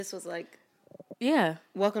This was like, Yeah.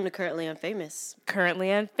 welcome to Currently Unfamous. Currently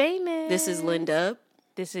unfamous. This is Linda.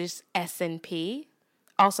 This is S&P,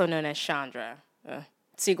 also known as Chandra.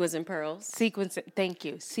 Sequins and Pearls. Sequins, thank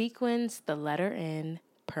you. Sequins, the letter N,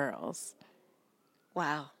 pearls.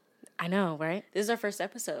 Wow. I know, right? This is our first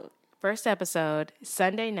episode. First episode,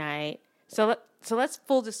 Sunday night. So let's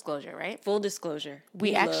full disclosure, right? Full disclosure.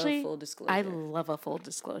 We love full disclosure. I love a full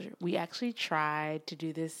disclosure. We actually tried to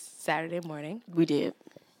do this Saturday morning. We did.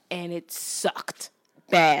 And it sucked.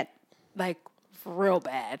 Bad. Like, real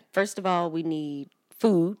bad. First of all, we need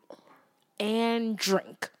food. And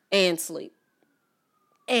drink. And sleep.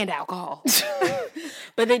 And alcohol.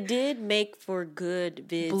 But they did make for good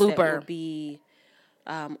vids Blooper. that will be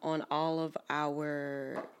on all of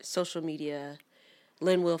our social media.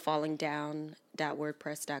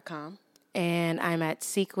 LynWillFallingDown.wordpress.com. And I'm at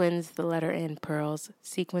sequins, the letter N, pearls,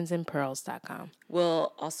 sequinsandpearls.com.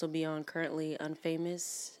 We'll also be on currently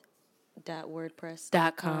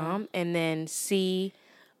unFamous.wordpress.com. And then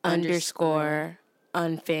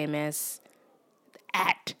C_unfamous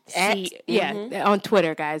at C. Yeah, on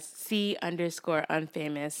Twitter, guys.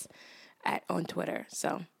 C_unfamous on Twitter.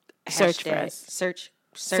 So search for us. Search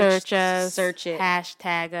us. Search it.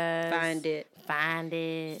 Hashtag us. Find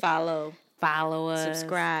it. Follow us.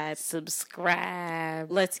 Subscribe.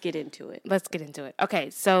 Let's get into it. Okay,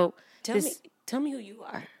 so tell me who you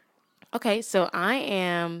are. Okay, so I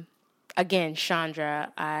am, again,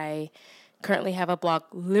 Chandra. I currently have a blog,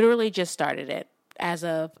 literally just started it as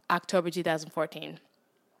of October 2014.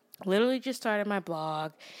 Literally just started my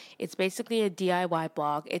blog. It's basically a DIY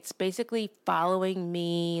blog. It's basically following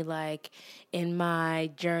me like in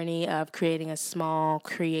my journey of creating a small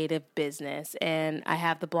creative business. And I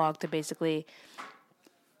have the blog to basically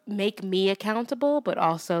make me accountable, but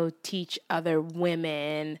also teach other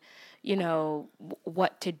women, you know,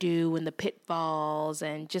 what to do and the pitfalls,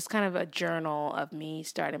 and just kind of a journal of me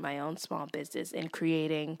starting my own small business and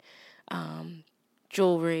creating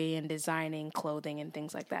jewelry and designing clothing and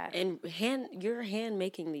things like that. And you're hand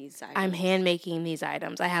making these items. I'm hand making these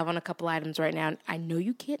items. I have on a couple items right now. I know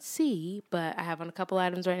you can't see, but I have on a couple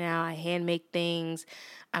items right now. I hand make things.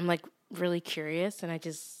 I'm like really curious, and you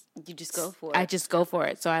just go for it. I just go for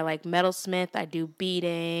it. So I like metalsmith. I do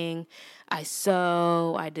beading. I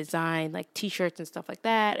sew. I design like t-shirts and stuff like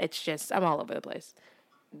that. It's just, I'm all over the place.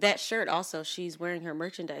 That shirt also, she's wearing her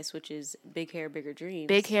merchandise, which is Big Hair, Bigger Dreams.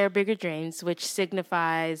 Big Hair, Bigger Dreams, which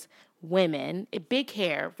signifies women. Big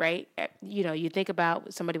hair, right? You know, you think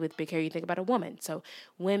about somebody with big hair, you think about a woman. So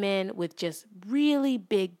women with just really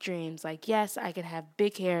big dreams. Like, yes, I could have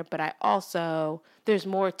big hair, but there's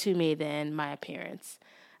more to me than my appearance.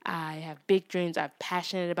 I have big dreams. I'm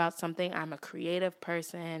passionate about something. I'm a creative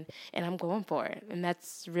person, and I'm going for it. And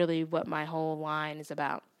that's really what my whole line is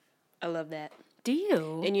about. I love that. Do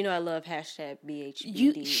you? And you know I love hashtag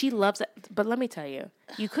BHBD. She loves it. But let me tell you,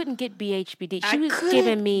 you couldn't get BHBD. She was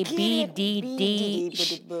giving me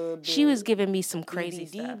BDD. She was giving me some crazy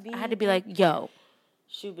stuff. I had to be like, yo.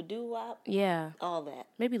 Shooba-doo-wop. Yeah. All that.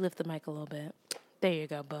 Maybe lift the mic a little bit. There you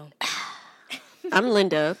go, boom. I'm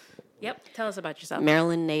Linda. Yep. Tell us about yourself.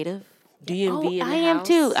 Maryland native. DMV in the house. I am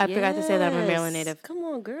too. I forgot to say that I'm a Maryland native. Come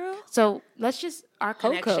on, girl. So let's just, our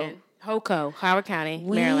connection. Hoco, Howard County,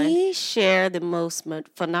 Maryland. We share the most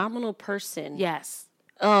phenomenal person. Yes.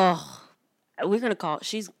 Oh, we're gonna call.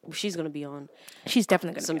 She's gonna be on. She's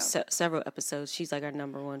definitely gonna be on several episodes. She's like our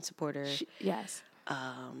number one supporter. Yes.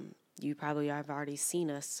 You probably have already seen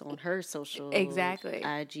us on her social. Exactly.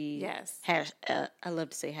 IG. Yes. I love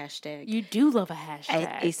to say hashtag. You do love a hashtag.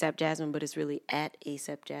 At ASAP Jasmine, but it's really at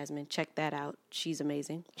ASAP Jasmine. Check that out. She's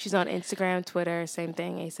amazing. She's on Instagram, Twitter, same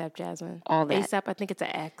thing, ASAP Jasmine. All that. ASAP, I think it's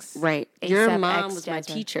an X. Right. A$AP Your mom X was Jasmine. my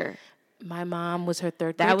teacher. My mom was her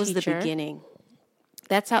third grade teacher. That was the beginning.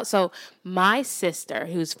 That's how, so my sister,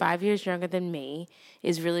 who's 5 years younger than me,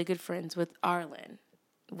 is really good friends with Arlen,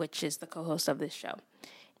 which is the co-host of this show.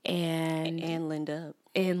 And Linda.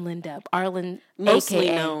 Arlen, mostly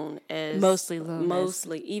AKA, known as.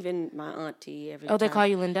 Mostly, even my auntie. They call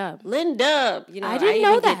you Linda. Linda. You know, I didn't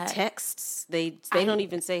know that. Get texts. They don't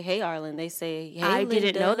even say, hey, Arlen. They say, hey, I Linda.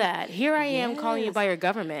 didn't know that. Here I am calling you by your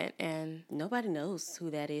government. And nobody knows who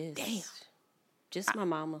that is. Damn. Just my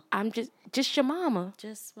mama. I'm just your mama.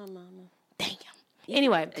 Just my mama. Damn.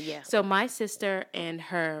 Anyway, So my sister and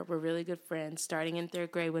her were really good friends starting in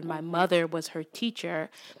third grade when my mother was her teacher.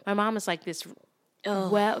 My mom is like this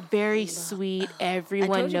very sweet.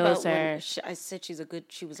 Everyone knows her. I said she was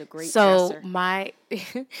a great dresser.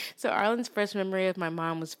 So Arlen's first memory of my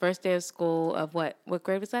mom was first day of school of what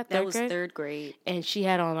grade was that? That was third grade. And she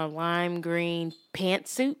had on a lime green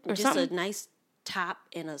pantsuit or something. Just a nice top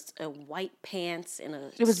and a white pants and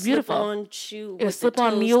a It was beautiful. slip-on shoe. It was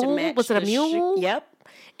slip-on mule. Was it a mule? Yep.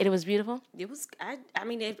 And it was beautiful. It was. I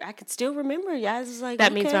mean, I could still remember. Yeah, I was like,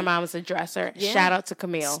 that means my mom was a dresser. Yeah. Shout out to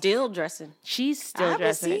Camille. Still dressing. She's still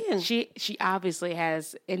dressing. Was seeing. She obviously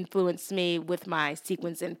has influenced me with my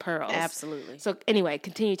sequins and pearls. Absolutely. So anyway,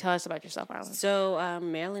 continue. Tell us about yourself, Arlen. So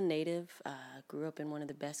Maryland native. Grew up in one of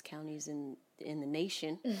the best counties in the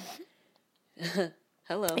nation.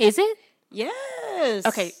 Hello. Is it? Yes.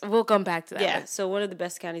 Okay, we'll come back to that. Yeah. So one of the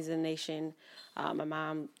best counties in the nation. My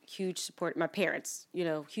mom, huge support. My parents,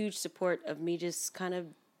 huge support of me just kind of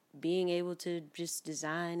being able to just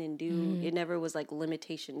design and do. It never was like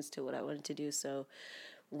limitations to what I wanted to do. So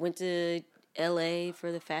went to LA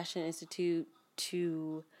for the Fashion Institute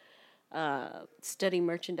to study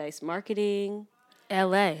merchandise marketing.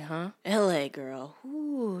 LA, huh? LA, girl.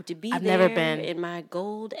 Ooh, to be I've there never been. In my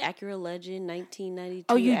gold Acura Legend 1992.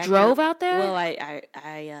 Oh, you Acura. drove out there? Well,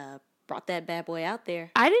 I brought that bad boy out there.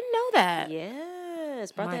 I didn't know that.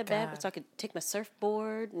 Yes, brought that bad boy so I could take my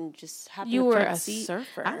surfboard and just hop in You the were front a seat.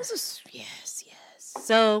 surfer. I was yes.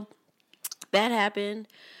 So that happened.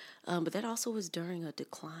 But that also was during a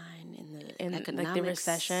decline in the economic like the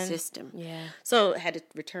recession system. Yeah. So I had to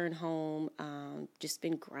return home. Just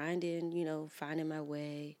been grinding, finding my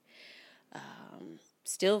way.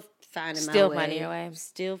 Still finding my way. Still finding your way.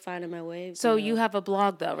 Still finding my way. So you have a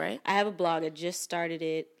blog though, right? I have a blog. I just started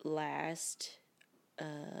it last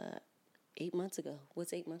 8 months ago.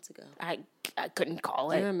 What's 8 months ago? I couldn't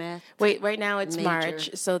call it. You're a math. Wait, right now it's major.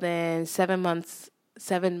 March. So then 7 months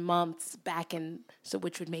back in, so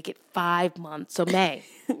which would make it 5 months. So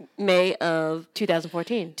May of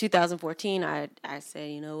 2014. 2014. I said,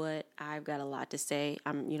 you know what? I've got a lot to say.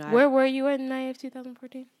 Where were you in May of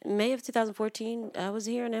 2014? May of 2014. I was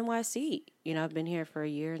here in NYC. I've been here for a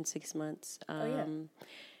year and 6 months.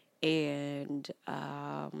 And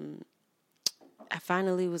I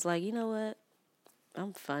finally was like, you know what?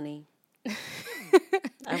 I'm funny.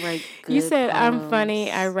 I write good You said poems. I'm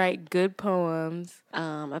funny. I write good poems.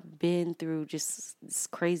 I've been through just this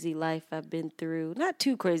crazy life. I've been through not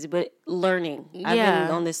too crazy, but learning. I've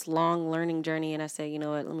been on this long learning journey, and I said, you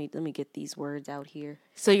know what? Let me get these words out here.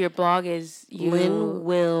 So your blog is Lynn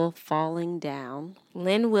Will Falling Down.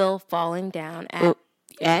 Lynn Will Falling Down at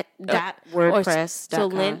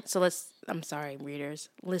 .wordpress.com. So I'm sorry,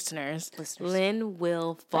 listeners. Lynn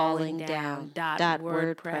Will Falling Down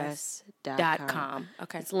 .wordpress.com.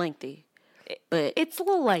 Okay. It's lengthy. But it's a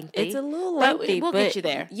little lengthy. But we'll get you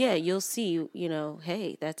there. Yeah, you'll see,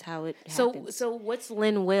 hey, that's how it happens. So what's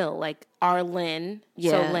Lynn Will? Like our Lynn.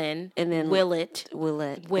 Yeah. So Lynn. And then Will.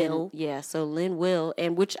 And, yeah, so Lynn Will,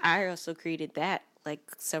 and which I also created that like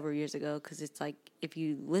several years ago, because it's like, if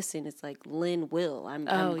you listen, it's like Lynn Will. I'm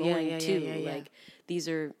going to. Like, these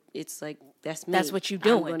are, it's like, that's me. That's what you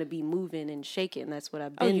doing. I'm going to be moving and shaking. That's what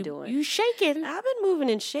I've been doing. You shaking. I've been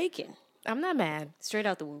moving and shaking. I'm not mad. Straight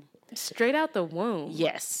out the womb. Straight out the womb.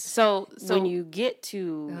 Yes. So when you get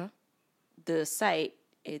to the site,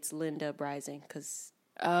 it's Linda Rising, because...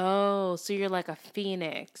 Oh, so you're like a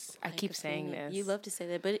phoenix. I keep saying this. You love to say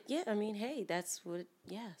that, but yeah, I mean, hey, that's what,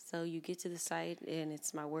 so you get to the site, and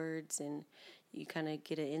it's my words, and you kind of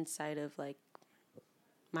get an insight of, like,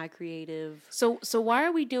 my creative... So why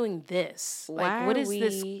are we doing this? What is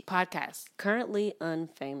this podcast? Currently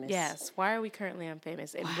unfamous. Yes, why are we currently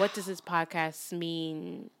unfamous? And what does this podcast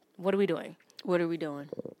mean? What are we doing?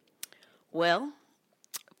 Well,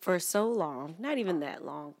 for so long, not even that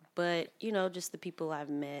long, but, just the people I've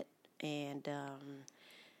met and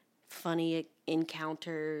funny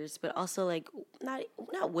encounters, but also, like,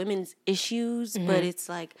 not women's issues, but it's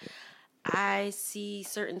like I see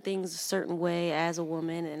certain things a certain way as a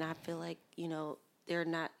woman, and I feel like, there are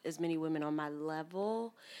not as many women on my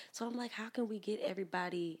level. So I'm like, how can we get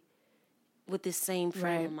everybody with this same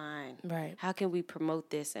frame of mind? Right. How can we promote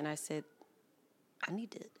this? And I said, I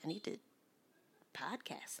need to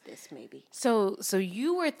podcast this maybe. So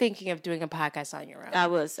you were thinking of doing a podcast on your own. I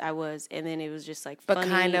was, and then it was just like but funny.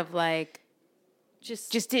 Kind of like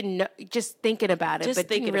just didn't know, just thinking about it, but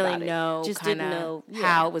didn't really know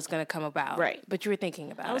how it was going to come about. Right. But you were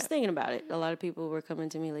thinking about it. I was thinking about it. A lot of people were coming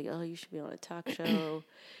to me like, "Oh, you should be on a talk show.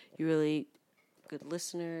 You're really good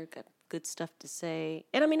listener, got good stuff to say."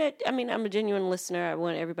 And I mean, I'm a genuine listener. I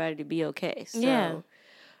want everybody to be okay. So, yeah.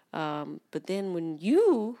 But then when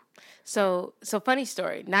you... So funny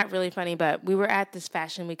story. Not really funny, but we were at this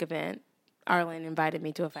Fashion Week event. Arlen invited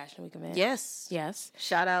me to a Fashion Week event. Yes.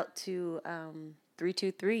 Shout out to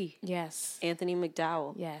 323. Yes. Anthony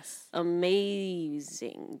McDowell. Yes.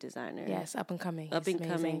 Amazing designer. Yes, up and coming. Up and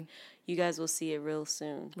coming. You guys will see it real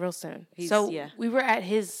soon. We were at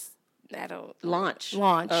his I don't launch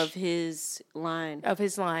launch of his line.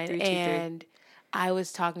 323. And I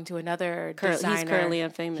was talking to another designer. He's currently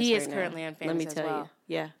unfamous. He is right currently now. unfamous. Let me as tell well.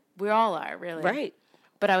 you. Yeah. We all are, really. Right.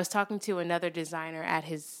 But I was talking to another designer at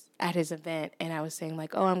his event, and I was saying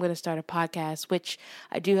like, "Oh, I'm going to start a podcast," which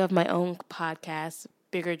I do have my own podcast,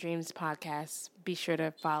 Bigger Dreams Podcast. Be sure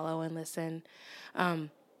to follow and listen.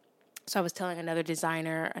 So I was telling another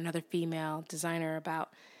female designer about,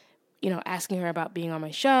 asking her about being on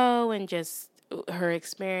my show and just her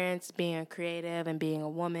experience being a creative and being a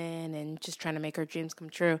woman and just trying to make her dreams come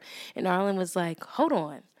true. And Arlen was like, "Hold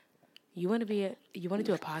on, you want to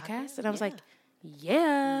do a podcast?" And I was like,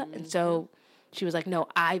 "Yeah." And so she was like, "No,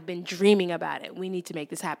 I've been dreaming about it. We need to make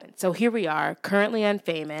this happen." So here we are, currently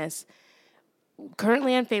unfamous.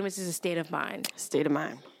 Currently unfamous is a state of mind. State of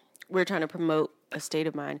mind. We're trying to promote a state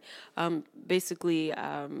of mind. Basically,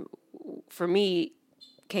 for me,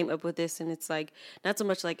 came up with this, and it's like not so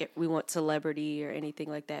much like we want celebrity or anything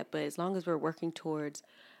like that, but as long as we're working towards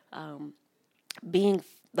being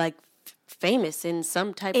like famous in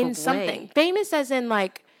some type of way. Famous as in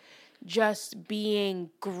like just being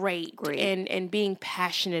great. And being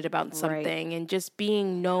passionate about something and just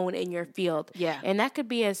being known in your field. Yeah. And that could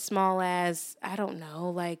be as small as, I don't know,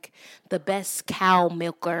 like the best cow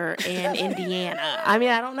milker in Indiana. I mean,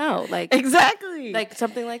 I don't know. Like Exactly. Like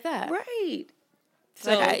something like that. Right.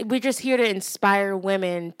 So we're just here to inspire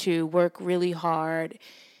women to work really hard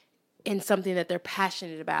in something that they're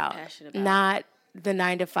passionate about. Not the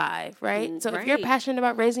 9 to 5, right? So if you're passionate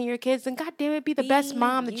about raising your kids, then goddamn it, be the best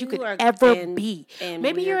mom that you could ever be. And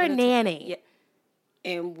maybe you're a nanny.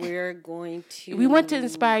 And we're going to... We want to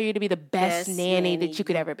inspire you to be the best nanny that you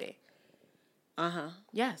could ever be.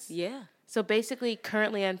 Yes. Yeah. So basically,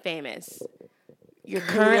 currently unfamous. You're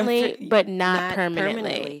currently, but not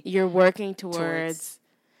permanently. You're working towards...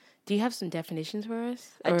 Do you have some definitions for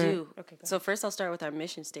us? I do. Okay. So first I'll start with our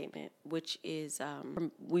mission statement, which is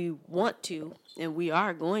we want to, and we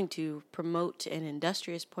are going to, promote an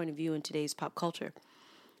industrious point of view in today's pop culture.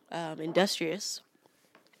 Industrious,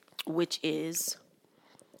 which is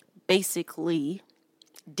basically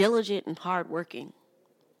diligent and hardworking.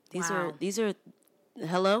 These are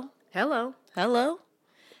hello? Hello.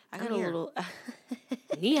 I got a little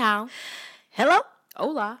Ni hao. hello?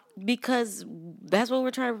 Hola. Because that's what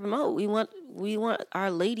we're trying to promote. We want our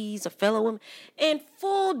ladies, our fellow women, and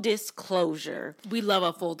full disclosure. We love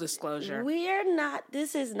a full disclosure.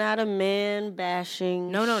 This is not a man bashing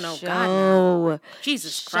No. show. God, no.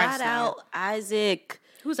 Jesus Christ. Shout out Isaac.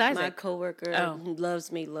 Who's Isaac? My coworker who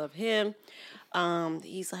loves me, love him.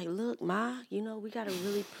 He's like, look, Ma, we got to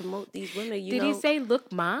really promote these women. Did he say,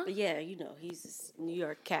 look, Ma? Yeah, he's a New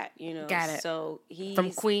York cat, Got it. So he's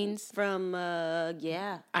from Queens? From,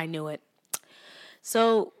 yeah. I knew it.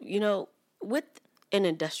 So, with an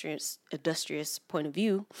industrious point of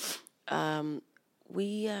view, man,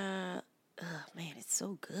 it's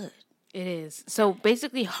so good. It is. So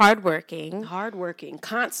basically hardworking,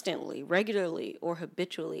 constantly, regularly, or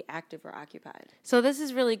habitually active or occupied. So this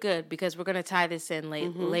is really good because we're going to tie this in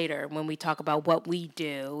later when we talk about what we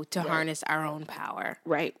do to harness our own power.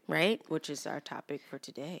 Right. Right? Which is our topic for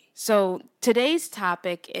today. So today's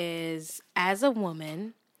topic is, as a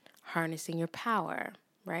woman, harnessing your power,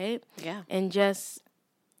 right? Yeah. And just,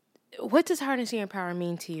 what does harnessing your power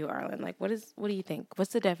mean to you, Arlen? Like, what do you think?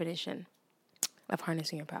 What's the definition of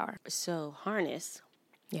harnessing your power? So harness,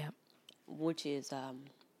 which is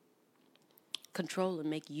control and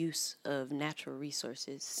make use of natural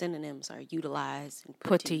resources. Synonyms are utilize and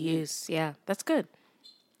put to use. Yeah, that's good.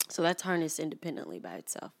 So that's harness independently by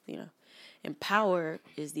itself, And power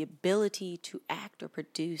is the ability to act or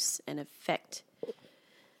produce an effect,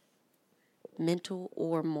 mental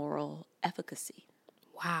or moral efficacy.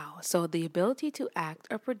 Wow. So the ability to act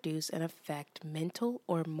or produce and affect mental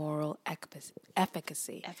or moral efficacy.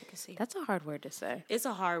 Efficacy. That's a hard word to say. It's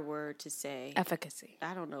a hard word to say. Efficacy.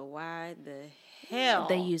 I don't know why the hell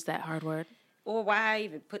they use that hard word. Or why I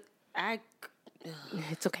even put...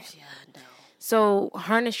 It's okay. Yeah, no. So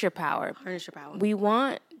harness your power. Harness your power. We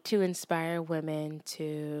want to inspire women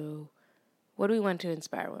to... What do we want to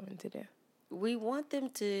inspire women to do? We want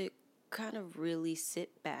them to kind of really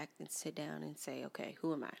sit back and sit down and say, okay,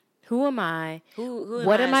 who am I? Who am I?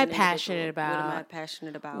 What am I passionate about? What am I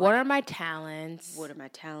passionate about? What are my talents? What are my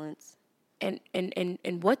talents? And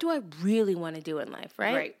what do I really want to do in life,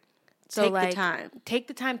 right? Right. So take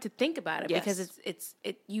the time to think about it, yes. because it's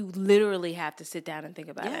you literally have to sit down and think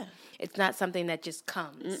about yeah. it. It's not something that just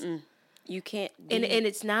comes. You can't and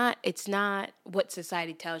it's not what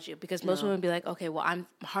society tells you, because most women be like, okay, well, I'm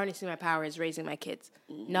harnessing my power is raising my kids.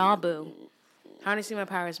 Nah, boo. Harnessing my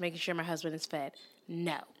power is making sure my husband is fed.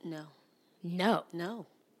 No. No. No.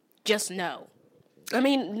 Just no. I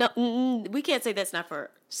mean, no, we can't say that's not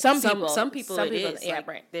for Some people. Some people it is. Yeah, like,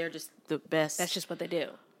 right. They're just the best. That's just what they do.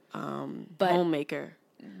 But homemaker.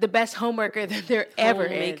 The best homemaker that there ever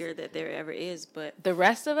Homemaker that there ever is. But the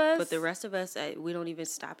rest of us. But the rest of us, we don't even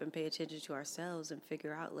stop and pay attention to ourselves and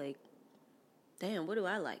figure out, like, damn, what do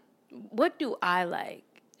I like? What do I like?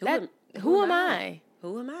 Who am I?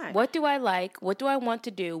 Who am I? What do I like? What do I want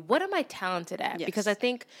to do? What am I talented at? Yes. Because I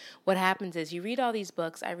think what happens is you read all these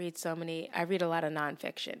books. I read a lot of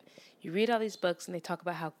nonfiction. You read all these books and they talk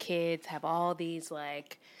about how kids have all these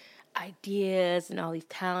like ideas and all these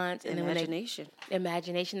talents. And imagination.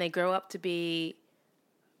 Imagination. They grow up to be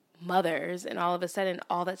mothers and all of a sudden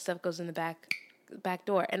all that stuff goes in the back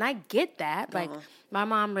door. And I get that. Like my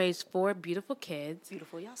mom raised 4 beautiful kids.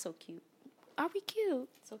 Beautiful. Y'all so cute. Are we cute?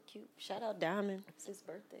 So cute. Shout out Diamond. It's his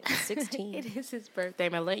birthday. He's 16. It is his birthday.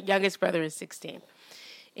 My youngest brother is 16.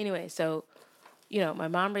 Anyway, so, my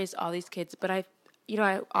mom raised all these kids, but I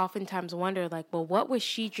oftentimes wonder, like, well, what was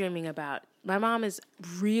she dreaming about? My mom is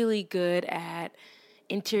really good at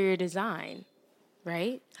interior design,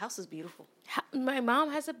 right? House is beautiful. My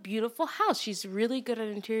mom has a beautiful house. She's really good at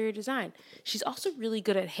interior design. She's also really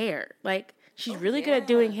good at hair. Like, she's really good at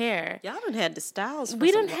doing hair. Y'all done had the styles.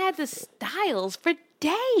 We done had the styles for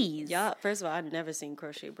days. Y'all, first of all, I'd never seen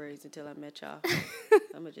crochet braids until I met y'all.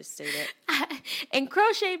 I'm going to just say that. And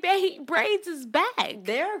crochet braids is back.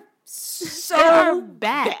 They're so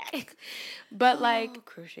back. But like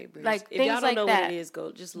crochet braids. Like if things y'all don't like know that, what it is,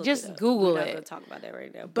 go just look just it up. Google We're it. not going to talk about that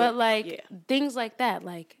right now. But like things like that,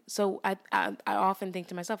 like so I often think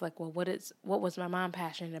to myself, like, well, what was my mom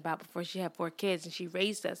passionate about before she had 4 kids and she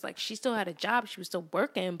raised us? Like, she still had a job, she was still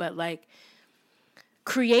working, but like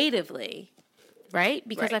creatively, right?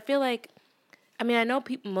 Because I feel like, I mean, I know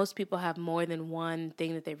most people have more than one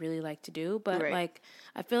thing that they really like to do, but like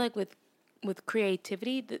I feel like with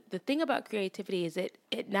creativity, the thing about creativity is it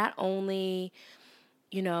not only,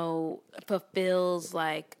 fulfills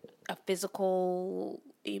like a physical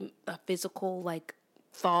like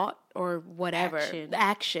thought or whatever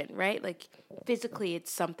action, right? Like physically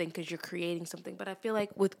it's something because you're creating something, but I feel like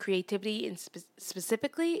with creativity and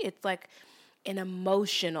specifically it's like an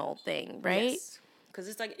emotional thing, right? Because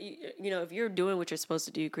it's like, if you're doing what you're supposed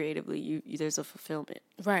to do creatively, there's a fulfillment,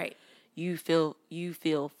 right? You feel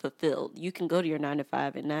fulfilled. You can go to your 9 to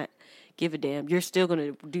 5 and not give a damn. You're still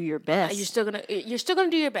gonna do your best. You're still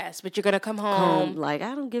gonna do your best, but you're gonna come home like,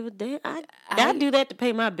 I don't give a damn. I do that to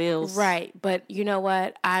pay my bills, right? But you know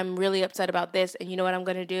what? I'm really upset about this, and you know what I'm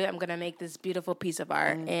gonna do? I'm gonna make this beautiful piece of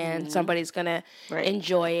art, and somebody's gonna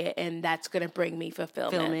enjoy it, and that's gonna bring me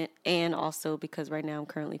fulfillment. And also because right now I'm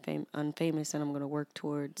currently unfamous, and I'm gonna work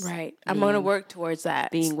towards I'm gonna work towards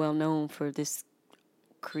that, being well known for this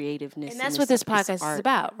creativeness. And that's what this podcast is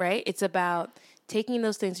about, right? It's about taking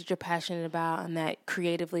those things that you're passionate about and that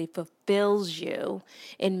creatively fulfills you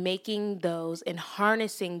and making those and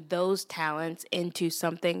harnessing those talents into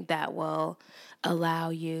something that will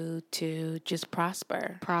allow you to just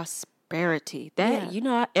prosper. Prosperity.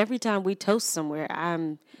 That, every time we toast somewhere,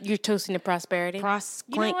 You're toasting to prosperity? You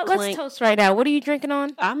know what? Let's toast right now. What are you drinking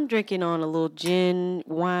on? I'm drinking on a little gin,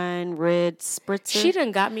 wine, red spritzer. She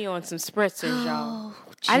done got me on some spritzers, y'all.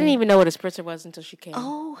 I didn't even know what a spritzer was until she came.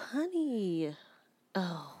 Oh, honey.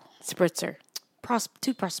 Oh. Spritzer.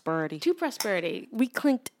 To prosperity. To prosperity. We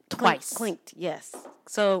clinked twice. Clinked, yes.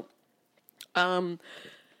 So,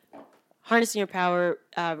 harnessing your power,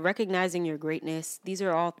 recognizing your greatness. These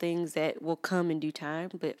are all things that will come in due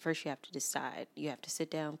time, but first you have to decide. You have to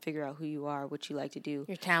sit down, figure out who you are, what you like to do.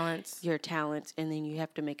 Your talents, and then you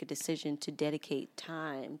have to make a decision to dedicate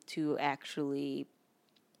time to actually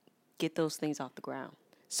get those things off the ground.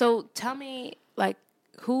 So tell me, like,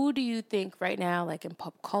 who do you think right now, like in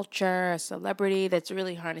pop culture, a celebrity that's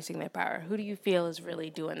really harnessing their power? Who do you feel is really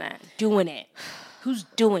doing that? Doing it? Who's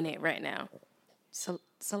doing it right now?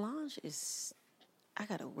 Solange is, I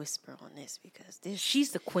gotta whisper on this because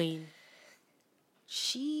she's the queen.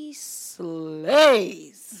 She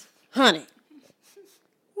slays, honey.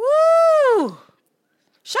 Woo!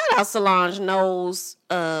 Shout out Solange Knowles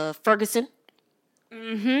Ferguson.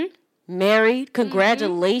 Mm-hmm. Married.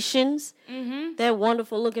 Congratulations. Mm-hmm. That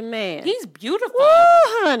wonderful looking man. He's beautiful. Woo,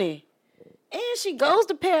 honey. And she goes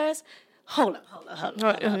to Paris. Hold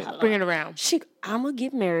up. Bring it around. I'm gonna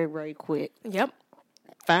get married right quick. Yep.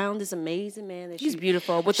 Found this amazing man that he's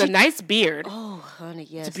beautiful with a nice beard. Oh, honey,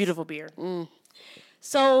 yes. It's a beautiful beard.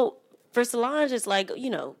 So for Solange, it's like,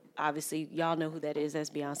 obviously y'all know who that is. That's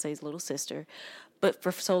Beyonce's little sister. But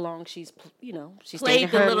for so long, she's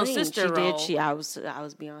played the little sister role. I was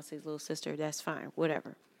Beyonce's little sister. That's fine,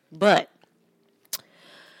 whatever. But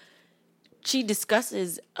she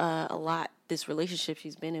discusses a lot this relationship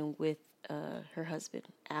she's been in with her husband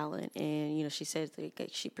Alan, and she says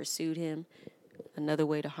that she pursued him. Another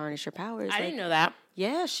way to harness your power is I didn't know that.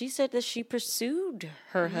 Yeah, she said that she pursued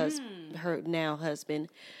her husband, her now husband,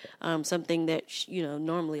 something that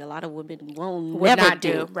normally a lot of women would never not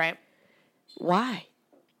do. Right? Why?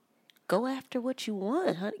 Go after what you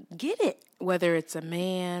want, honey. Get it. Whether it's a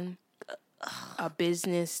man, a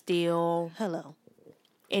business deal, Hello,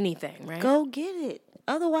 anything, right? go get it.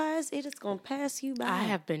 Otherwise, it is gonna pass you by. I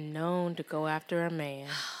have been known to go after a man.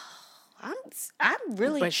 I'm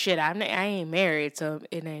really. But shit, I ain't married, so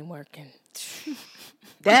it ain't working.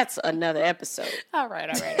 That's another episode. All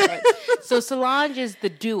right. So Solange is the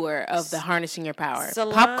doer of the harnessing your power.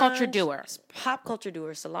 Pop culture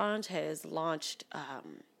doer. Solange has launched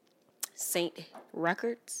Saint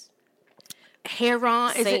Records.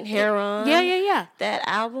 Heron. Saint Heron. Yeah. That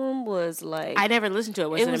album was like... I never listened to it.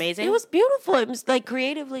 Was it amazing? It was beautiful. It was like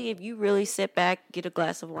creatively, if you really sit back, get a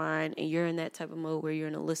glass of wine, and you're in that type of mode where you're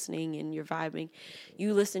in a listening and you're vibing,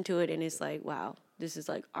 you listen to it and it's like, wow, this is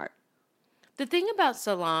like art. The thing about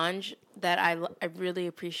Solange that I really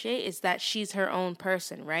appreciate is that she's her own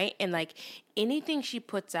person, right? And like anything she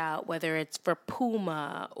puts out, whether it's for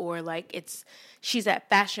Puma or like she's at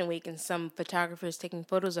Fashion Week and some photographers taking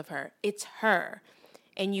photos of her, it's her.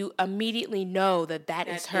 And you immediately know that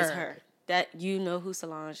is her. Is her. That you know who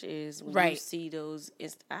Solange is when you see those.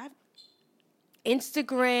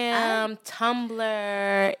 Instagram,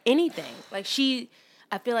 Tumblr, anything. Like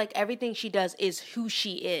I feel like everything she does is who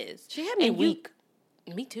she is. She had me weak.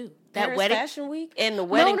 Me too. That wedding Fashion Week and the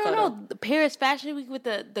wedding photo. No. The Paris Fashion Week with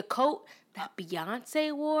the coat that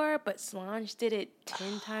Beyonce wore, but Solange did it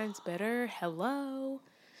 10 times better. Hello.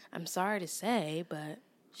 I'm sorry to say, but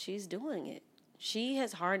she's doing it. She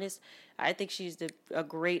has harnessed. I think she's a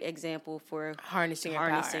great example for harnessing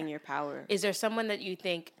your power. Is there someone that you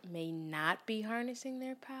think may not be harnessing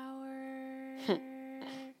their power?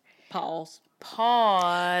 Pause.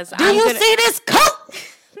 Do you see this coat?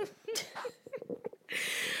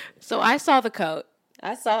 So I saw the coat.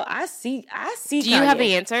 I see. Do you have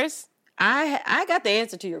the answers? I got the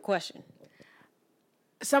answer to your question.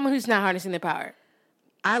 Someone who's not harnessing their power.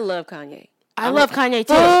 I love Kanye. I love Kanye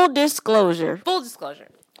too. Full disclosure.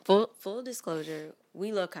 Full disclosure.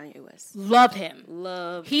 We love Kanye West. Love him.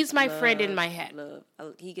 He's my love, friend in my head. Love.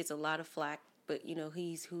 He gets a lot of flack, but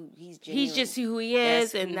he's genuine. He's just who he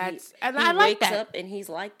is, and I like wakes that. Up and he's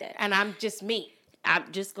like that. And I'm just me.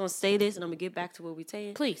 I'm just gonna say this, and I'm gonna get back to what we're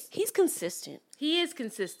saying. Please. He's consistent. He is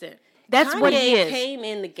consistent. That's Kanye what he is. Came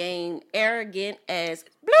in the game arrogant as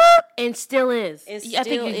and still is. I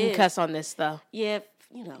think you can cuss on this though. Yeah.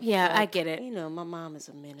 Yeah, I get it. My mom is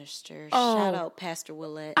a minister. Shout out Pastor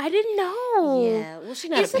Willette. I didn't know. Yeah, well,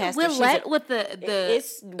 she's not a pastor. Willette with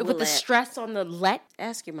the stress on the let?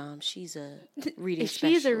 Ask your mom. She's a reading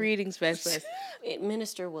specialist. She's a reading specialist.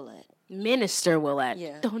 Minister Willette. Minister Willette.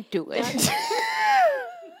 Yeah. Don't do it.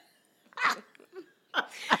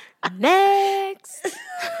 Next.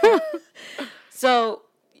 So,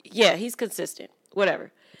 yeah, he's consistent.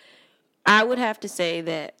 Whatever. I would have to say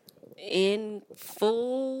that in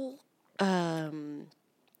full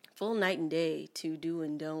night and day to do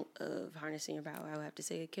and don't of harnessing your power, I would have to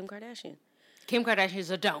say Kim Kardashian. Kim Kardashian is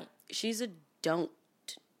a don't. She's a don't.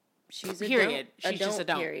 She's a period. Don't. She's just a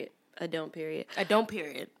don't. Period. A don't period. A don't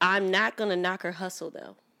period. I'm not gonna knock her hustle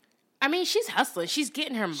though. I mean, she's hustling. She's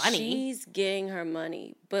getting her money. She's getting her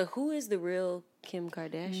money. But who is the real Kim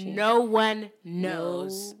Kardashian? No one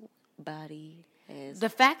knows. Nobody. The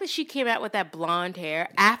fact that she came out with that blonde hair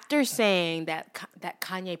after saying that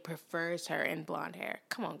Kanye prefers her in blonde hair.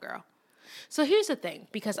 Come on, girl. So here's the thing,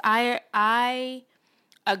 because I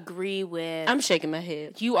agree with... I'm shaking my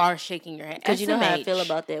head. You are shaking your head. Because you know how I feel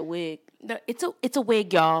about that wig. No, it's a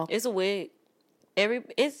wig, y'all. It's a wig.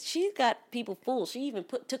 She's got people fooled. She even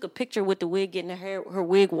took a picture with the wig getting her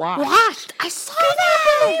wig washed. I saw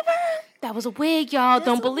that. That was a wig, y'all.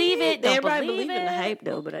 Don't believe it. Everybody believe in the hype,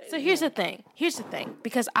 though. So here's the thing.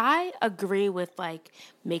 Because I agree with, like,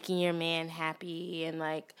 making your man happy and,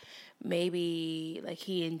 like, maybe, like,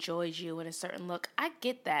 he enjoys you in a certain look. I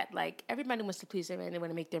get that. Like, everybody wants to please their man. They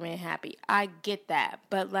want to make their man happy. I get that.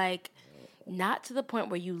 But, like, not to the point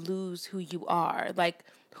where you lose who you are. Like,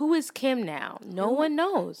 who is Kim now? No one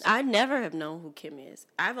knows. I never have known who Kim is.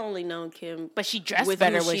 I've only known Kim, but she dressed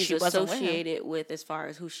better when she wasn't associated with as far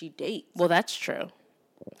as who she dates. Well, that's true.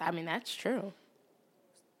 I mean, that's true.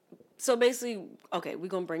 So basically, okay, we're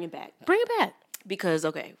gonna bring it back. Bring it back. Because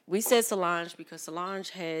we said Solange because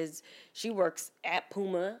she works at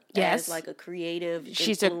Puma Yes. as like a creative.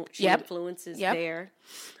 She influences there.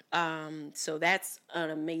 So that's an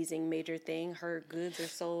amazing major thing. Her goods are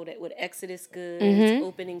sold with Exodus Goods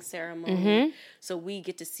opening ceremony. So we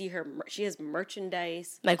get to see her. She has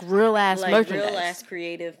merchandise, like real ass merchandise, real ass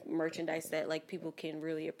creative merchandise that like people can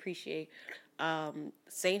really appreciate.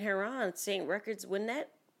 Saint Records, when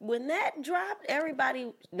that dropped,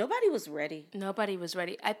 nobody was ready. Nobody was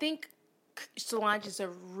ready. I think Solange is a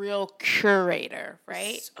real curator,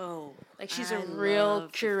 right? Like she's a real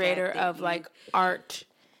curator of like art.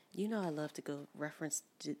 You know I love to go reference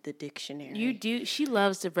the dictionary. You do. She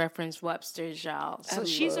loves to reference Webster's, y'all. So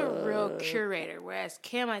she's a real curator, whereas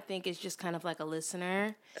Kim, I think, is just kind of like a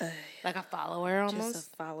listener, like a follower almost.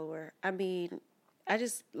 Just a follower. I mean, I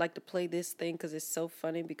just like to play this thing because it's so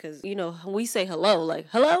funny because, you know, when we say hello, like,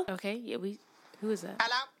 hello? Okay, yeah, who is that?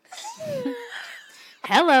 Hello?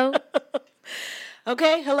 Hello.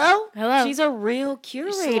 Okay, hello? Hello. She's a real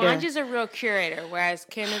curator. Solange is a real curator, whereas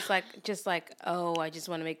Kim is just like, oh, I just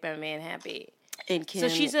want to make my man happy. And Kim, so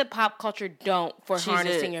she's a pop culture don't for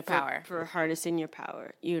harnessing your power. For harnessing your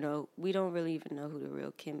power. You know, we don't really even know who the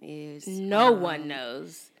real Kim is. No one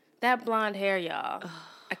knows. That blonde hair, y'all.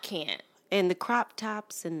 I can't. And the crop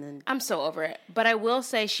tops and the... I'm so over it. But I will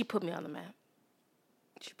say she put me on the map.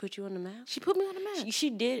 She put you on the map? She put me on the map.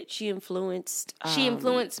 She did. She influenced... She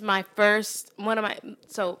influenced my first... not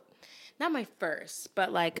my first,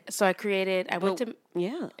 but like... So I created... I went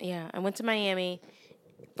to Miami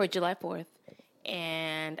for July 4th.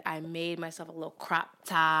 And I made myself a little crop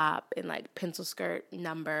top and like pencil skirt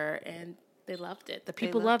number. And they loved it. The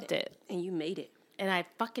people loved it. And you made it. And I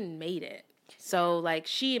fucking made it. So like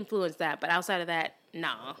she influenced that. But outside of that,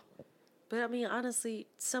 nah. But I mean, honestly,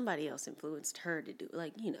 somebody else influenced her to do,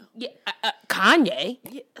 like, you know. Yeah, Kanye.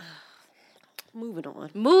 Yeah. Moving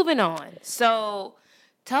on. So,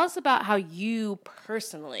 tell us about how you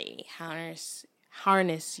personally harness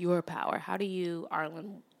your power. How do you,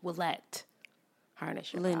 Arlen Willette,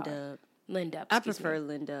 harness your power? Linda. I prefer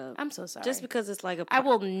Linda. I'm so sorry. Just because it's like I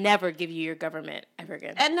will never give you your government ever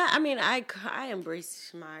again. And I mean, I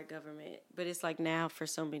embrace my government, but it's like now for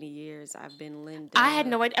so many years I've been Linda. I had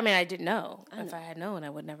no idea. I mean, I didn't know. If I had known, I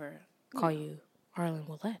would never call you Arlen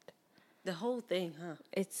Willette. The whole thing, huh?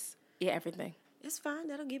 It's everything. It's fine.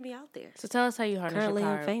 That'll get me out there. So tell us how you harness Currently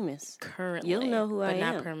your power. Famous. Currently. You'll know who I am.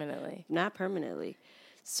 But not permanently. Not permanently.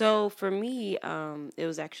 So for me, it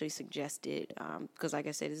was actually suggested because, like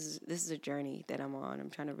I said, this is a journey that I'm on.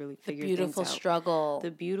 I'm trying to really figure things out.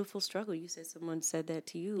 The beautiful struggle. You said someone said that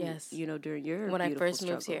to you. Yes. You know, during your when I first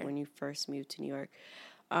struggle, moved here. when you first moved to New York.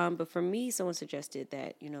 But for me, someone suggested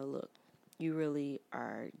that, you know, look, you really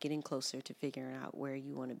are getting closer to figuring out where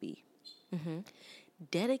you want to be. Mm-hmm.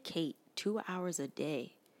 Dedicate 2 hours a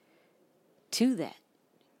day to that.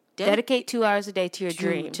 Dedicate 2 hours a day to your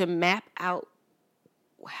dream. To map out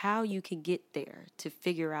how you can get there, to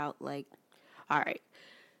figure out, like, all right,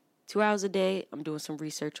 2 hours a day, I'm doing some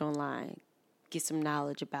research online, get some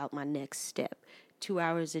knowledge about my next step. 2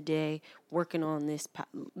 hours a day working on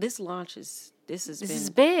this launch is this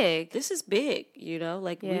is big. This is big, you know,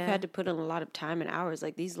 like we've had to put in a lot of time and hours.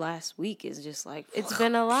 Like these last week is just like it's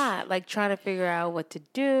been a lot, like trying to figure out what to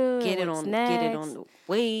do, get it on the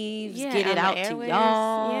waves, get it out to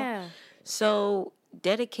y'all. Yeah. So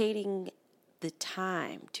dedicating the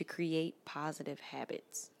time to create positive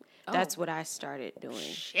habits. That's what I started doing.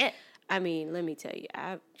 Shit. I mean, let me tell you,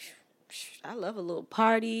 I love a little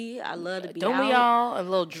party. I love to be Don't out. we all? A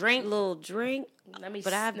little drink. Let me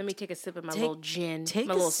take a sip of my little gin. Take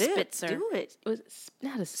my a little sip. spitzer. Do it.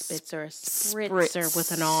 Not a spitzer, a spritzer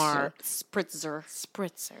with an R. Spritzer.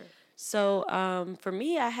 So for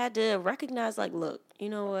me, I had to recognize, like, look, you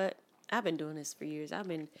know what? I've been doing this for years. I've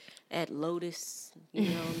been at Lotus, you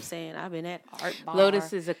know what I'm saying? I've been at Art Bar.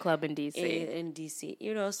 Lotus is a club in D.C. In D.C.,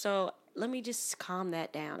 you know, so let me just calm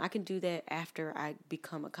that down. I can do that after I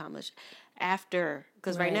become accomplished.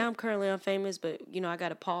 Because right now I'm currently unfamous, but, you know, I got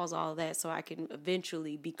to pause all of that so I can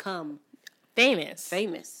eventually become famous.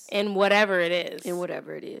 In whatever it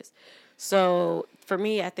is. So for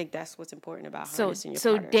me, I think that's what's important about harnessing your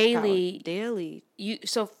power. Daily.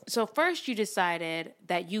 So first you decided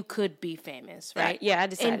that you could be famous, right? Yeah, I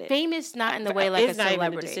decided. And famous not in the way like it's a not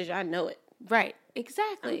celebrity. Even a decision. I know it. Right.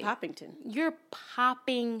 Exactly. I'm Poppington. You're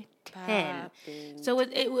Poppington. So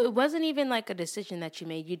it wasn't even like a decision that you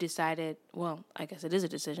made. You decided, well, I guess it is a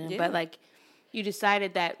decision, but like you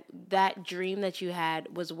decided that dream that you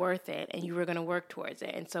had was worth it and you were going to work towards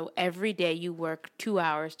it. And so every day you work 2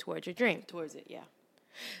 hours towards your dream. Towards it, yeah.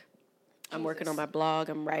 I'm working on my blog.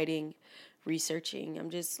 I'm writing, researching.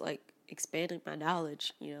 I'm just like, expanding my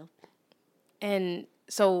knowledge, you know. And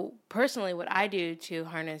so personally, what I do to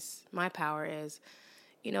harness my power is,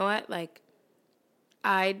 you know what? Like,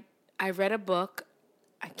 I read a book.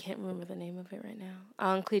 I can't remember the name of it right now.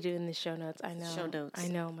 I'll include it in the show notes. I know. Show notes. I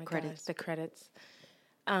know. My Credits. gosh, the credits.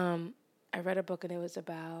 I read a book and it was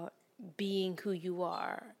about being who you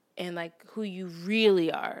are and like who you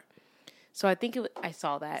really are. So I think I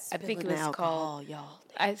saw that. I think it was called. Y'all.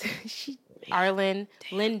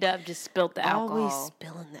 Linda just spilled the alcohol. Always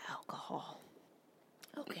spilling the alcohol.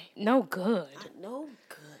 Okay. No good. No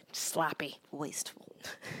good. Sloppy. Wasteful.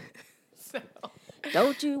 So.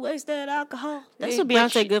 Don't you waste that alcohol. That's Yeah, what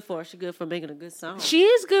Beyonce good for. She's good for making a good song. She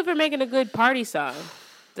is good for making a good party song.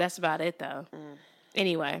 That's about it, though.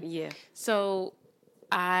 Anyway. Yeah. So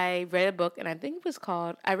I read a book, and I think it was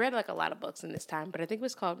called, I read like a lot of books in this time, but I think it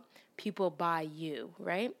was called People Buy You,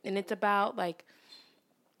 right? And it's about like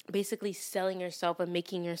basically selling yourself and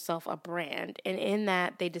making yourself a brand. And in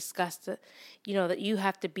that, they discussed, that you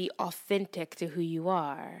have to be authentic to who you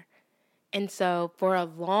are. And so for a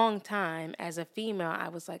long time as a female, I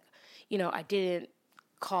was like, I didn't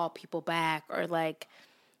call people back or like,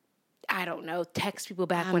 I don't know, text people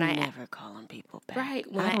back when I never calling people back. Right,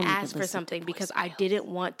 when I asked for something because I didn't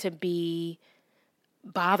want to be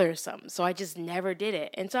bothersome. So I just never did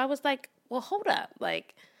it. And so I was like, well, hold up.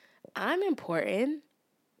 Like, I'm important.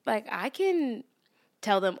 Like, I can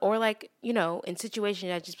tell them, or like, in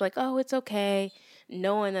situations I just be like, oh, it's okay,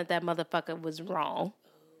 knowing that motherfucker was wrong.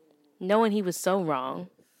 Knowing he was so wrong.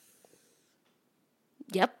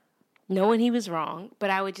 Yep. Knowing he was wrong. But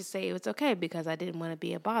I would just say it was okay because I didn't want to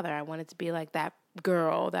be a bother. I wanted to be like that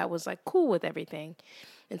girl that was like cool with everything.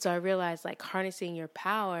 And so I realized like harnessing your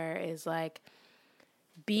power is like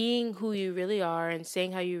being who you really are and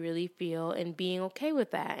saying how you really feel and being okay with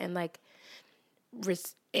that. And like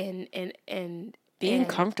being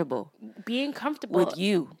comfortable. Being comfortable with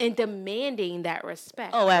you. And demanding that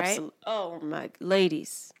respect. Oh, right? absolutely. Oh, my.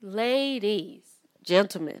 Ladies.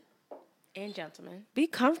 Gentlemen. And gentlemen. Be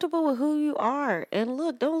comfortable with who you are. And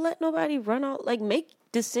look, don't let nobody run out. Like, make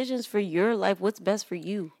decisions for your life. What's best for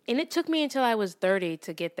you. And it took me until I was 30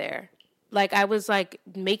 to get there. Like, I was, like,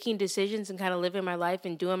 making decisions and kind of living my life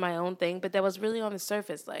and doing my own thing. But that was really on the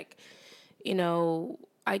surface. Like,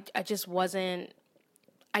 I just wasn't...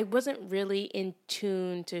 I wasn't really in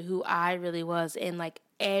tune to who I really was in like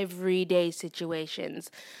everyday situations.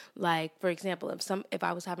 Like, for example, if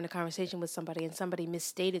I was having a conversation with somebody and somebody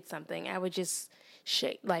misstated something, I would just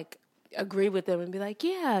agree with them and be like,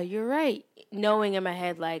 yeah, you're right. Knowing in my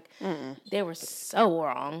head, like, they were so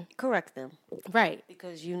wrong. Correct them. Right.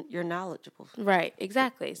 Because you're knowledgeable. Right,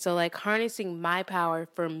 exactly. So like harnessing my power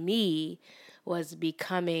for me was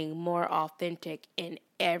becoming more authentic in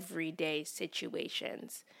everyday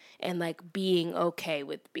situations and like being okay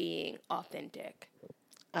with being authentic.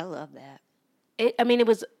 I love that.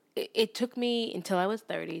 It took me until I was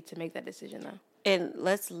 30 to make that decision though. And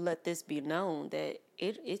let's let this be known that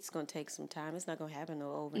it's going to take some time. It's not going to happen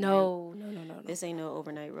overnight. No. This ain't no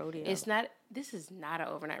overnight rodeo. This is not an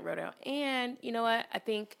overnight rodeo. And you know what? I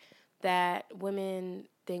think that women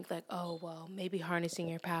think like, oh, well, maybe harnessing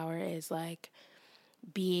your power is like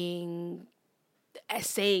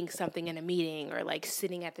saying something in a meeting or like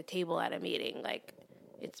sitting at the table at a meeting. Like,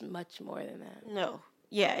 it's much more than that. No.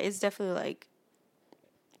 Yeah, it's definitely like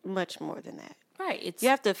much more than that. Right. You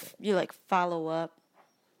have to follow up.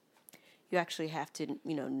 You actually have to,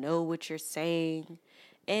 know what you're saying.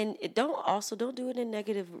 And don't do it in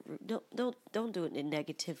negative. Don't do it in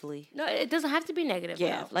negatively. No, it doesn't have to be negative.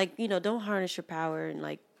 Yeah, though. Don't harness your power and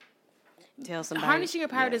like tell somebody. Harnessing your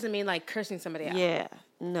power doesn't mean like cursing somebody out. Yeah,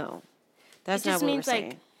 no, that's not what we're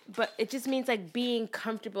saying. But it just means like being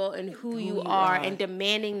comfortable in who you are and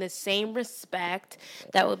demanding the same respect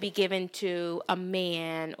that would be given to a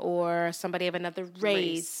man or somebody of another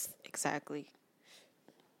race. Exactly.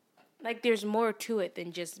 Like, there's more to it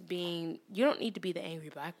than just being... You don't need to be the angry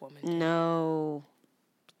black woman. No.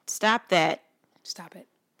 Stop that. Stop it.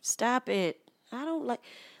 Stop it. I don't like...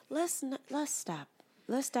 Let's stop.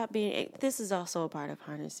 Let's stop being... This is also a part of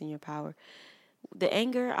harnessing your power. The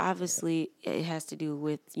anger, obviously, it has to do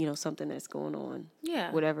with, something that's going on.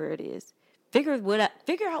 Yeah. Whatever it is. Figure out what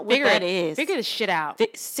that is. Figure the shit out.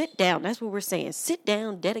 Sit down. That's what we're saying. Sit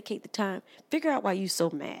down. Dedicate the time. Figure out why you're so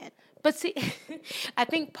mad. But see, I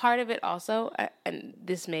think part of it also, and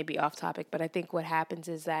this may be off topic, but I think what happens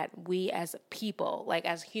is that we as people, like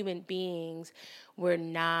as human beings, we're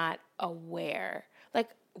not aware. Like,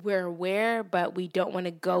 we're aware, but we don't want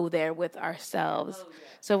to go there with ourselves. Oh, yeah.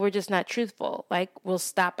 So we're just not truthful. Like, we'll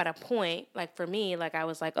stop at a point. Like, for me, like, I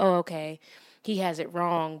was like, oh, okay, he has it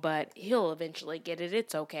wrong, but he'll eventually get it.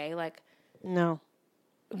 It's okay. Like, No.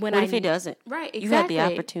 when What if he doesn't? Right, exactly. You had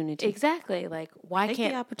the opportunity. Exactly. Like, why Take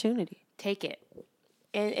can't the opportunity. take it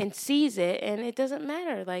and seize it, and it doesn't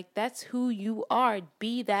matter. Like, that's who you are.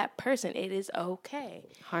 Be that person. It is okay.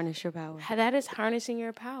 Harness your power. That is harnessing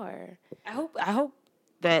your power. I hope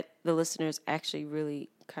that the listeners actually really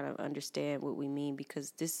kind of understand what we mean,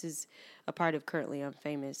 because this is a part of Currently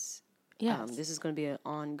unFamous. Yes. This is going to be an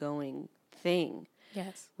ongoing thing.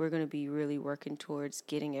 Yes. We're going to be really working towards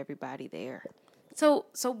getting everybody there. So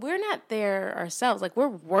we're not there ourselves. Like, we're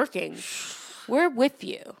working. We're with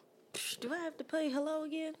you. Do I have to play hello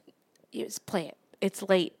again? Just play it. It's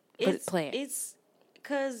late, but play it. It's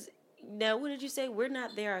because, now what did you say? We're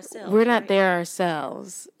not there ourselves. We're not right? there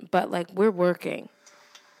ourselves, but, like, we're working.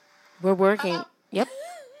 We're working. Hello? Yep.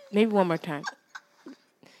 Maybe one more time.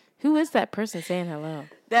 Who is that person saying hello?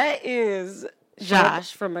 That is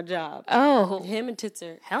Josh from a job. Oh. Him and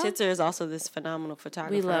Titzer. Helen? Titzer is also this phenomenal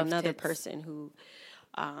photographer. We love another Tits. person who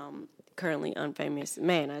Currently unFamous.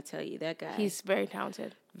 Man, I tell you, that guy. He's very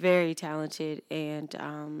talented. Very talented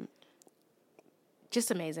and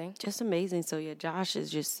Just amazing. just amazing. So, yeah, Josh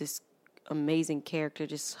is just this amazing character,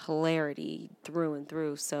 just hilarity through and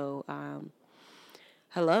through. So,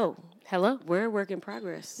 hello. We're a work in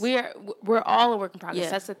progress. We're all a work in progress.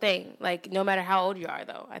 Yeah. That's the thing. Like, no matter how old you are,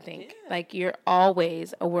 though, I think. Like, you're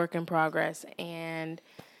always a work in progress. And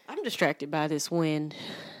I'm distracted by this wind.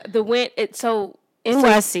 the wind,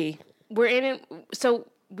 NYC. we're in it. So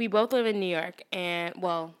we both live in New York,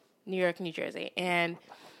 New York, New Jersey, and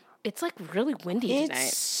it's like really windy tonight.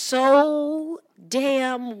 It's so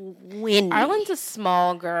damn windy. Arlen's a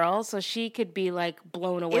small girl, so she could be like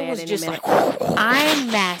blown away. It was at any just minute. like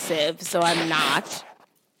I'm massive, so I'm not.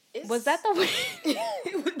 Was that the wind?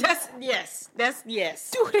 That's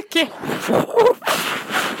yes. Do it again.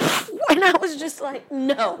 And I was just like,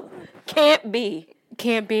 no, can't be.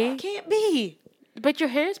 Can't be. Can't be. But your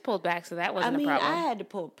hair's pulled back, so that wasn't a problem. I had to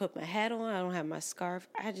put my hat on. I don't have my scarf.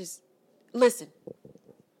 Listen.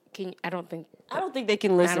 I don't think they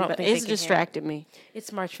can listen, don't but think they it's can distracted me.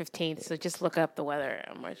 it's March 15th, so just look up the weather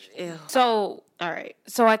on March. Ew. So, All right.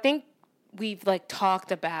 so I think we've like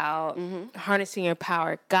talked about harnessing your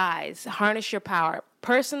power. Guys, harness your power.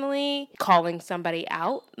 Personally, calling somebody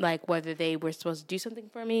out, like whether they were supposed to do something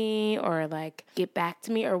for me or like get back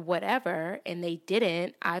to me or whatever, and they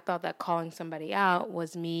didn't, I thought that calling somebody out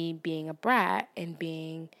was me being a brat and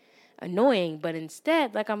being annoying. But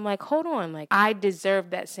instead, like, I'm like, hold on, like, I deserve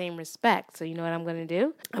that same respect. So you know what I'm going to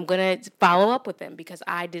do? I'm going to follow up with them because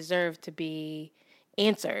I deserve to be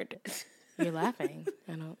answered. You're laughing.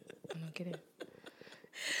 I don't get it.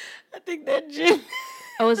 I think that gin.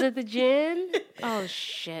 Oh, is it the gin? Oh,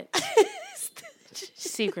 shit.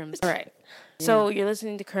 Seagram's. All right. So you're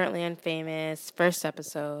listening to Currently unFamous, first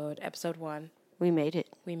episode 1. We made it.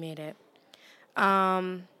 We made it.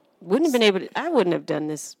 Wouldn't have been able to. I wouldn't have done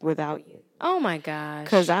this without you. Oh, my gosh.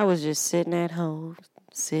 Because I was just sitting at home,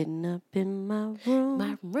 sitting up in my room.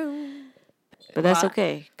 My room. But that's Well,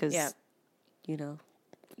 okay, because, yeah. you know,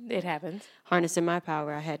 It happens. harnessing my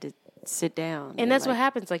power, I had to sit down. And that's what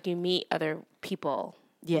happens. Like, you meet other people.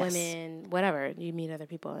 Yes. Women, whatever. You meet other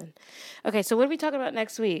people. And okay, so what are we talking about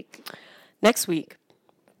next week? Next week,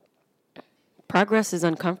 progress is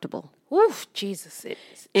uncomfortable. Oof, Jesus.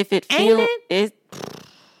 If it Ain't feels...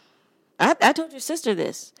 I told your sister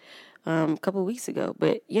this a couple of weeks ago,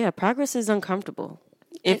 but yeah, progress is uncomfortable.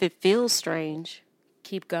 If it feels strange,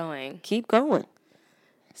 Keep going. keep going.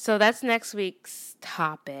 So that's next week's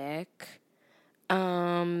topic.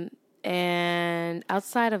 And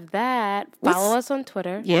outside of that, follow us on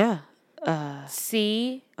Twitter. Yeah.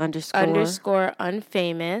 C __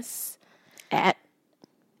 unFamous at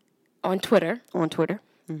on Twitter. on Twitter.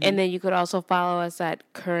 And then you could also follow us at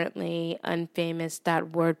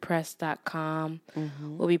currentlyunfamous.wordpress.com.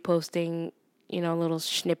 We'll be posting, little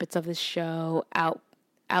snippets of the show,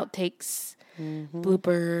 outtakes,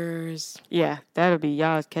 bloopers. Yeah, that'll be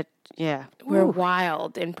y'all catch. Yeah, We're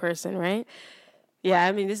wild in person, right? yeah.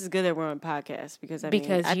 I mean, this is good that we're on podcast because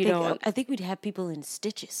Because I you think, don't- I think we'd have people in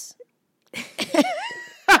stitches.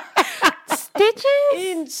 Stitches?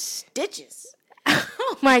 In stitches.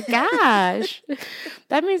 Oh my gosh.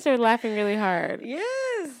 That means they're laughing really hard.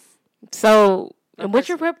 Yes. So, what's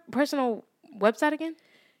your personal website again?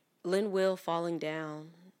 Lynn Will falling down.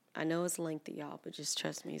 I know it's lengthy, y'all, but just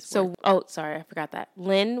trust me. It's So, sorry, I forgot that.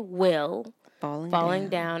 Lynn Will falling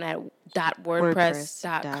down at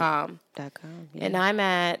 .wordpress.com. .com, yeah. And I'm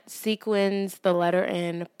at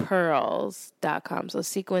pearls.com. So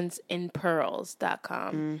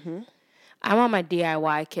sequinsinpearls.com. I'm on my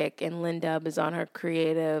DIY kick, and Lynn Dub is on her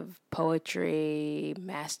creative poetry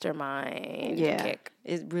mastermind kick.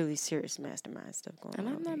 It's really serious mastermind stuff going on.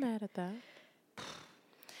 And I'm not mad at that.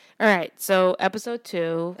 All right, so episode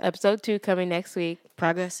 2 coming next week.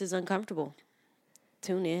 Progress is uncomfortable.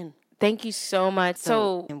 Tune in. Thank you so much.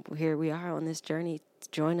 So and here we are on this journey.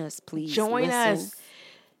 Join us, please. Join us.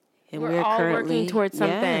 And we're all working towards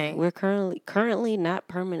something. Yeah, we're currently not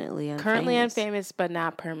permanently unfamous. Currently unfamous, but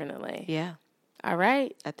not permanently. Yeah. All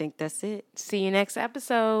right. I think that's it. See you next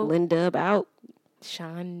episode. Lynn Dub out.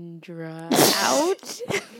 Chandra out.